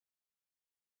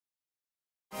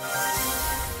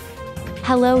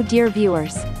Hello dear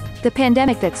viewers. The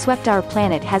pandemic that swept our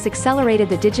planet has accelerated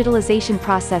the digitalization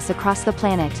process across the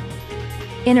planet.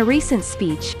 In a recent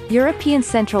speech, European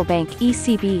Central Bank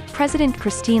 (ECB) President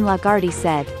Christine Lagarde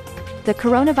said, "The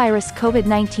coronavirus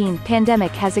COVID-19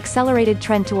 pandemic has accelerated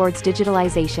trend towards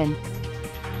digitalization."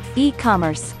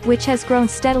 E-commerce, which has grown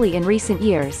steadily in recent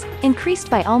years, increased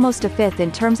by almost a fifth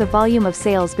in terms of volume of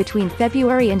sales between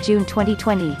February and June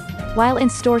 2020, while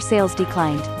in-store sales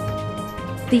declined.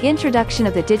 The introduction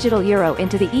of the digital euro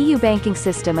into the EU banking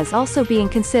system is also being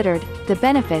considered. The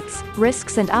benefits,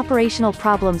 risks and operational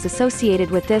problems associated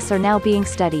with this are now being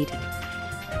studied.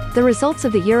 The results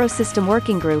of the Eurosystem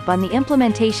working group on the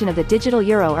implementation of the digital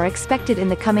euro are expected in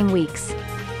the coming weeks.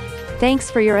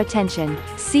 Thanks for your attention.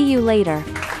 See you later.